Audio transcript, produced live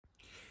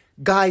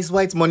Guys,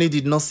 Whitemoney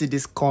did not see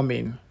this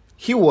coming.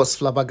 He was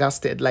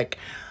flabbergasted. Like,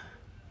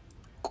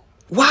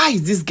 why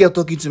is this girl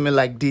talking to me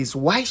like this?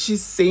 Why is she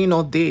saying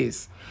all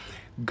this?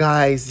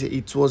 Guys,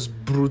 it was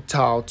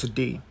brutal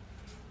today.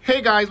 Hey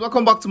guys,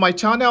 welcome back to my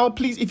channel.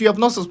 Please, if you have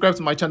not subscribed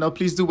to my channel,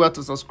 please do well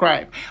to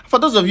subscribe. For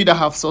those of you that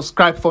have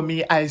subscribed for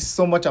me, I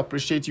so much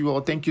appreciate you all.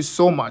 Thank you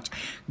so much.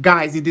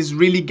 Guys, it is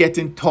really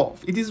getting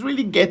tough. It is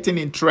really getting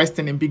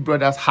interesting in Big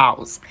Brother's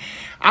house.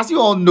 As you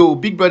all know,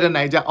 Big Brother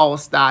Naija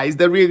All-Star is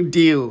the real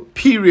deal,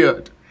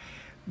 period.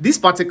 This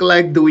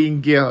particular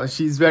Doyin girl,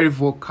 she's very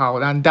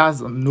vocal, and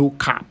that's on no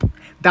cap.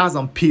 That's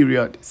on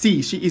period.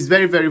 See, she is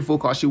very, very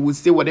vocal. She will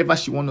say whatever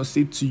she want to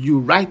say to you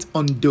right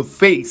on the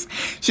face.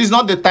 She's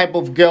not the type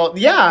of girl.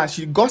 Yeah,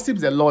 she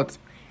gossips a lot.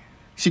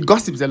 She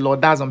gossips a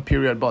lot. That's on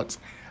period. But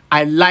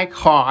I like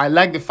her. I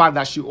like the fact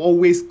that she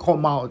always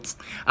come out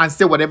and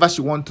say whatever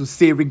she want to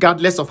say,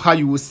 regardless of how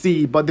you will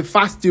see it. But the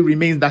fact still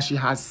remains that she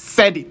has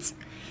said it.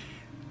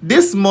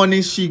 This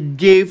morning, she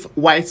gave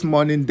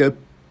Whitemoney the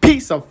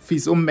piece of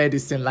his own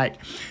medicine. Like,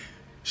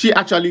 she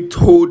actually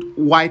told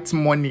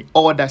Whitemoney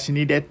all that she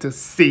needed to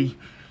say,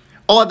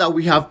 all that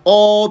we have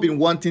all been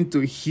wanting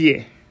to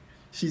hear.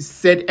 She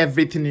said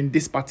everything in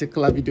this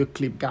particular video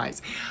clip,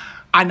 guys.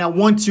 And I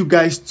want you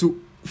guys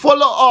to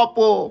follow up.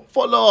 Oh,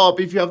 follow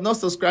up. If you have not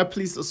subscribed,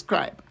 please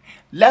subscribe.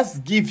 Let's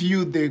give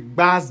you the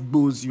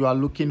buzz you are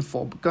looking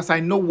for, because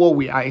I know what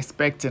we are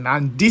expecting,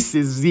 and this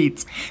is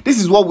it. This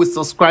is what we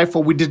subscribe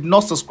for. We did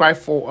not subscribe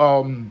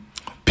for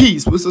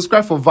peace. We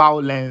subscribe for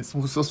violence.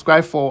 We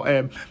subscribe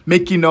for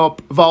making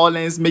up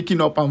violence,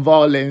 making up and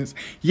violence.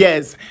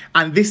 Yes,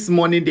 and this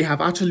morning they have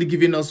actually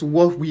given us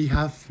what we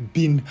have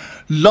been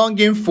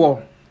longing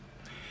for.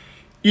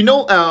 You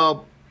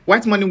know,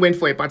 Whitemoney went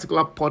for a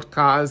particular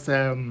podcast,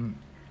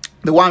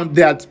 the one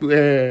that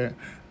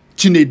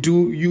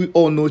Chinedu, you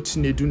all know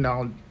Chinedu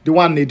now, the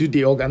one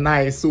they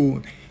organize.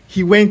 So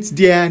he went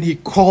there and he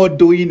called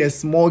Doyin a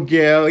small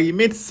girl. He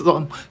made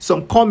some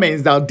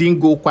comments that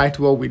didn't go quite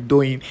well with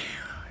Doyin.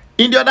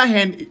 In the other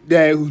hand,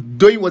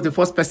 Doyin was the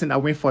first person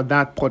that went for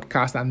that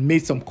podcast and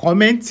made some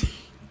comments.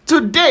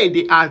 Today,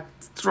 they are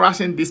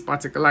trashing this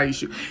particular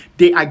issue.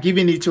 They are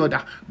giving each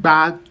other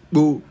back,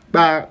 boo,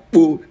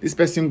 this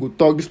person go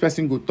talk, this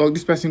person go talk,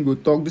 this person go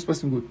talk, this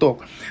person go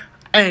talk.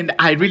 And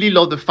I really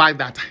love the fact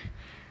that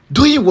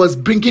Doyin was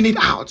bringing it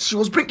out. She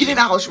was bringing it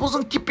out. She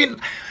wasn't keeping...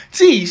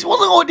 See, she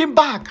wasn't holding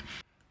back.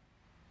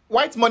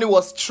 Whitemoney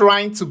was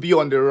trying to be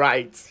on the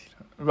right.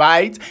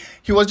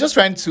 He was just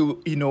trying to,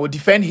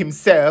 defend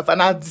himself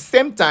and at the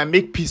same time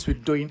make peace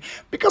with Doyin.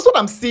 Because what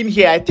I'm seeing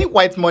here, I think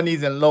Whitemoney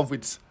is in love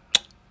with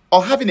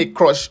or having a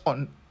crush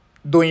on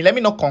Doyin. Let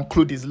me not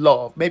conclude his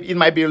love. Maybe it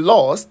might be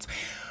lost.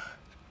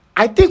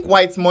 I think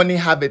Whitemoney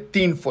have a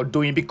thing for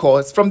Doyin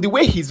because from the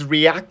way he's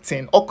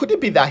reacting, or could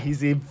it be that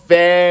he's a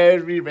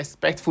very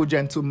respectful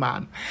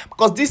gentleman?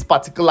 Because this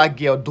particular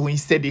girl, Doyin,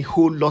 said a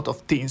whole lot of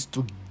things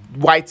to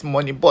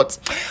Whitemoney, but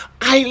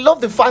I love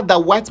the fact that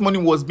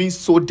Whitemoney was being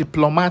so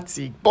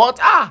diplomatic. But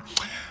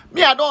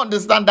me, I don't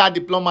understand that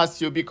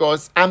diplomacy,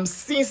 because I'm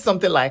seeing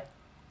something like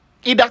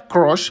either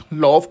crush,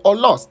 love, or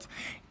lust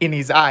in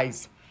his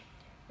eyes,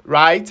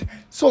 right?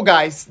 So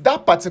guys,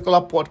 that particular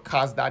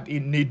podcast that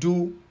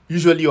Nedu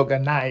usually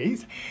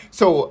organize,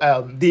 so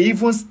they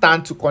even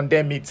stand to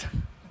condemn it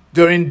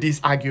during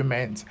this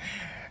argument.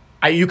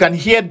 You can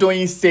hear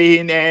Doyin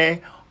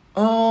saying,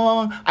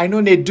 I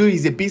know Nedu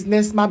is a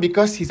businessman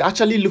because he's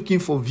actually looking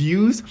for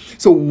views.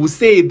 So we'll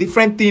say a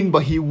different thing,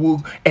 but he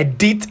will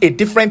edit a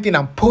different thing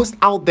and post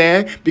out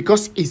there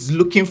because he's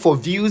looking for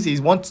views. He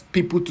wants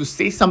people to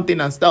say something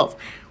and stuff.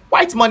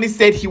 Whitemoney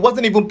said he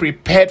wasn't even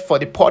prepared for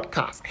the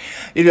podcast.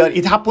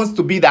 It happens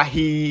to be that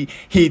he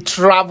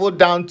traveled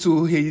down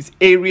to his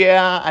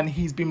area and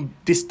he's been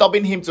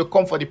disturbing him to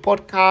come for the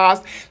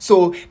podcast.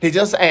 So they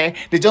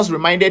just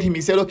reminded him.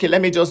 He said, okay,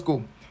 let me just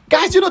go.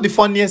 Guys, you know the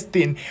funniest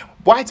thing?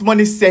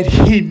 Whitemoney said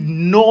he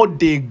know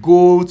they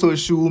go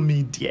social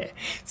media.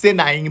 Say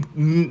na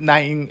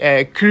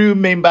crew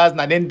members,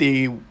 now then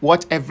they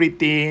watch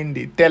everything,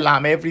 they tell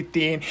him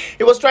everything.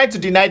 He was trying to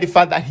deny the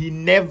fact that he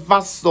never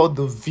saw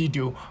the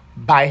video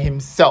by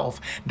himself,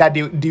 that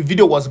the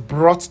video was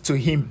brought to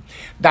him,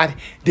 that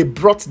they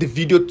brought the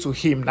video to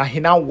him, that he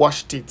now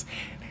watched it.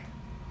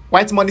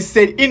 Whitemoney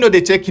said,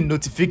 they check in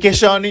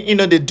notification,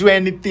 they do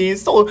anything.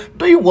 So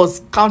Doyin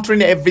was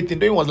countering everything.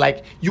 Doyin was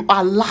like, you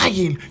are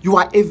lying. You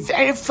are a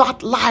very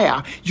fat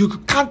liar. You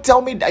can't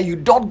tell me that you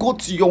don't go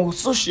to your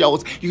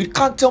socials. You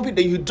can't tell me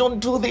that you don't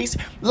do this.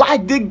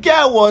 Like, the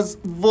girl was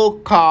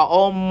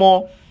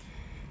vocal.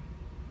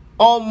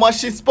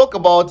 She spoke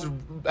about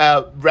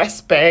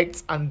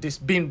respect and this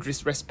being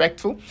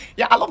disrespectful.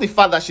 Yeah, I love the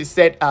fact that she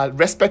said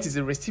respect is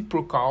a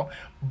reciprocal,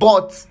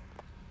 but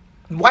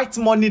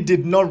Whitemoney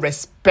did not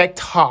respect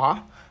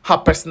her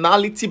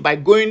personality by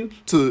going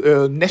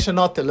to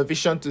national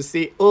television to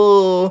say,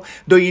 oh,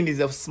 Doyin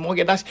is a small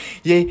girl.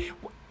 Yeah,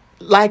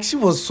 like, she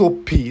was so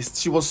pissed.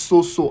 She was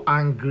so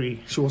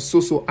angry. She was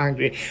so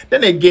angry.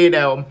 Then again,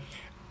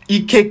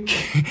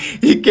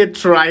 Ike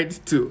tried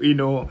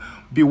to,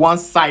 be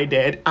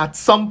one-sided at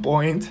some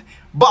point,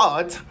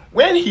 But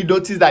when he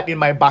noticed that it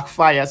might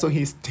backfire, so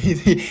he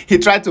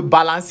tried to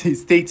balance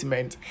his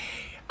statement.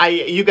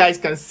 You guys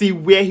can see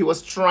where he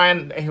was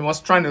trying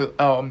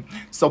to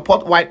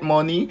support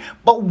Whitemoney,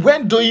 but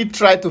when Doyin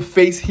tried to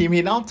face him,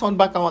 he now turned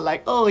back and was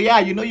like, oh yeah,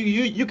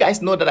 you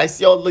guys know that I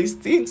see all these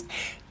things,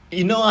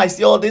 I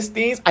see all these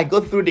things, I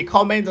go through the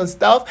comments and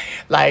stuff.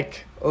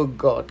 Like, oh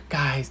god,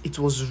 guys, it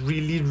was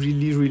really,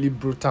 really, really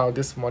brutal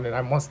this morning.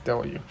 I must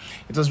tell you,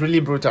 it was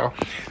really brutal.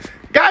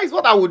 Guys,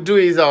 what I would do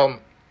is I'll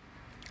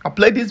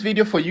play this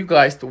video for you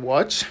guys to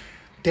watch,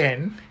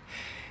 then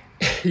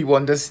you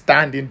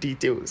understand in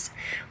details.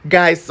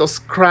 Guys,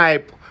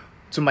 subscribe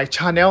to my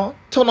channel,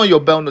 turn on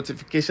your bell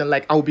notification.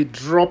 Like, I'll be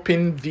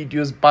dropping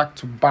videos back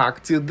to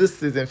back till this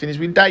season finish.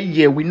 With that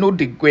year, we know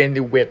they go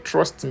anywhere,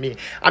 trust me.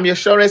 I'm your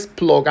surest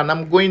plug and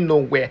I'm going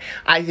nowhere.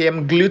 I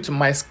am glued to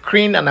my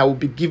screen and I will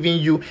be giving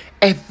you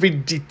every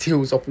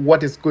details of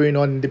what is going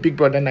on in the Big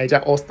Brother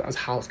Naija All Stars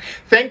house.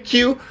 Thank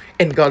you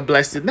and God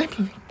bless you.